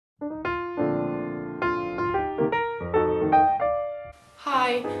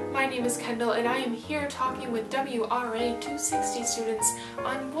Hi, my name is Kendall and I am here talking with WRA 260 students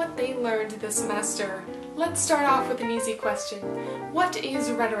on what they learned this semester. Let's start off with an easy question. What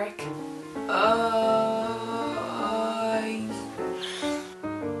is rhetoric?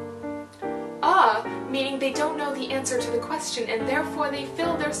 Meaning they don't know the answer to the question and therefore they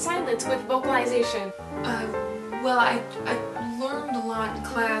fill their silence with vocalization. Well, I learned a lot in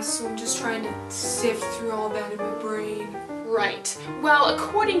class, so I'm just trying to sift through all that in my brain. Right. Well,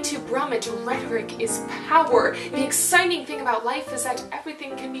 according to Brummett, rhetoric is power. The exciting thing about life is that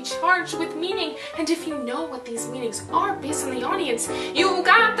everything can be charged with meaning, and if you know what these meanings are based on the audience, you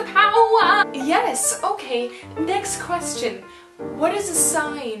got the power! Yes, okay. Next question. What is a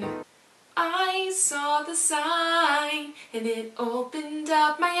sign? I saw the sign, and it opened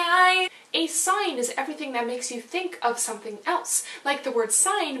up my eyes. A sign is everything that makes you think of something else. Like the word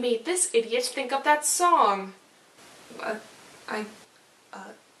sign made this idiot think of that song.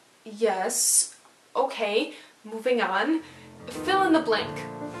 Yes. Okay, moving on. Fill in the blank.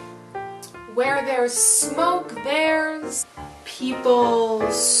 Where there's smoke, there's people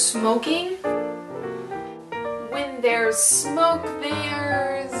smoking. When there's smoke,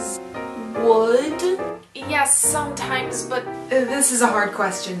 there's wood. Yes, sometimes, but This is a hard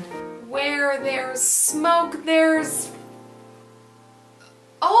question. where there's smoke, there's...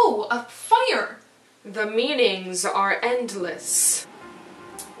 Oh, a fire! The meanings are endless.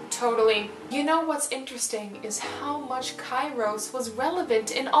 Totally. You know what's interesting is how much Kairos was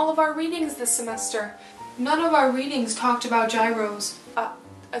relevant in all of our readings this semester. None of our readings talked about gyros.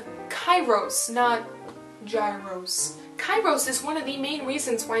 Kairos, not gyros. Kairos is one of the main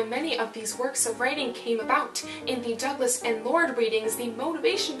reasons why many of these works of writing came about. In the Douglas and Lord readings, the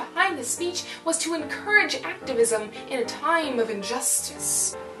motivation behind the speech was to encourage activism in a time of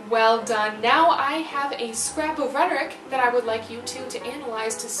injustice. Well done. Now I have a scrap of rhetoric that I would like you two to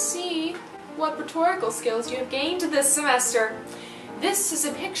analyze to see what rhetorical skills you have gained this semester. This is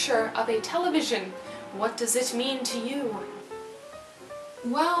a picture of a television. What does it mean to you?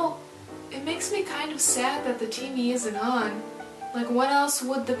 Well, it makes me kind of sad that the TV isn't on. Like, what else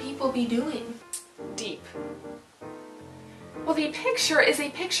would the people be doing? Deep. Well, the picture is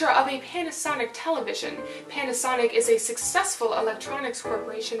a picture of a Panasonic television. Panasonic is a successful electronics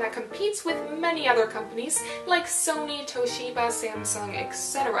corporation that competes with many other companies like Sony, Toshiba, Samsung,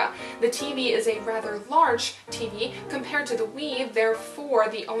 etc. The TV is a rather large TV compared to the Wii, therefore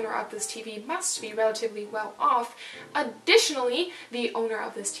the owner of this TV must be relatively well off. Additionally, the owner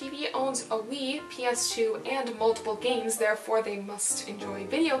of this TV owns a Wii, PS2, and multiple games, therefore they must enjoy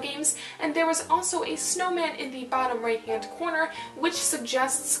video games. And there is also a snowman in the bottom right-hand corner, which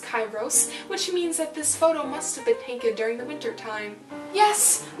suggests Kairos, which means that this photo must have been taken during the winter time.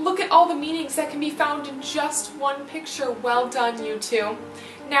 Yes! Look at all the meanings that can be found in just one picture. Well done, you two.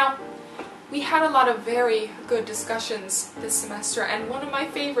 Now, we had a lot of very good discussions this semester, and one of my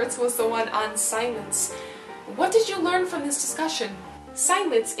favorites was the one on silence. What did you learn from this discussion?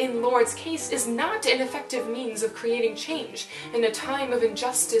 Silence, in Lord's case, is not an effective means of creating change. In a time of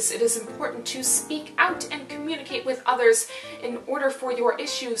injustice, it is important to speak out and communicate with others in order for your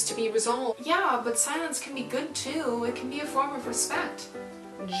issues to be resolved. Yeah, but silence can be good too. It can be a form of respect.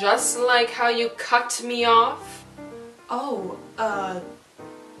 Just like how you cut me off? Oh,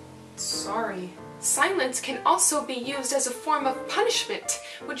 sorry. Silence can also be used as a form of punishment.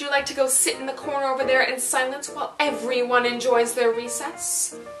 Would you like to go sit in the corner over there in silence while everyone enjoys their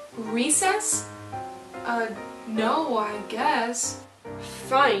recess? Recess? No, I guess.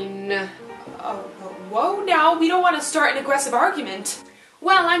 Fine. Whoa now, we don't want to start an aggressive argument.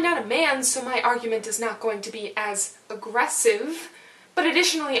 Well, I'm not a man, so my argument is not going to be as aggressive. But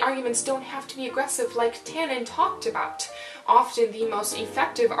additionally, arguments don't have to be aggressive like Tannen talked about. Often the most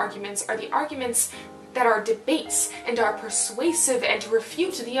effective arguments are the arguments that are debates and are persuasive and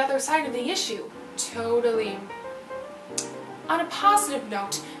refute the other side of the issue. Totally. On a positive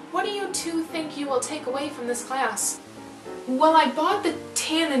note, what do you two think you will take away from this class? Well, I bought the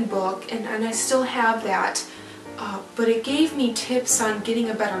Tannen book, and I still have that, but it gave me tips on getting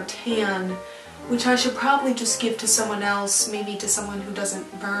a better tan, which I should probably just give to someone else, maybe to someone who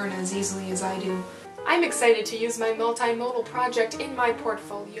doesn't burn as easily as I do. I'm excited to use my multimodal project in my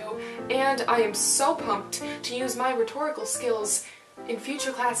portfolio, and I am so pumped to use my rhetorical skills in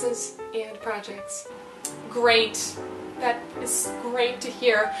future classes and projects. Great. That is great to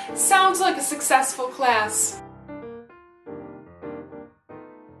hear. Sounds like a successful class.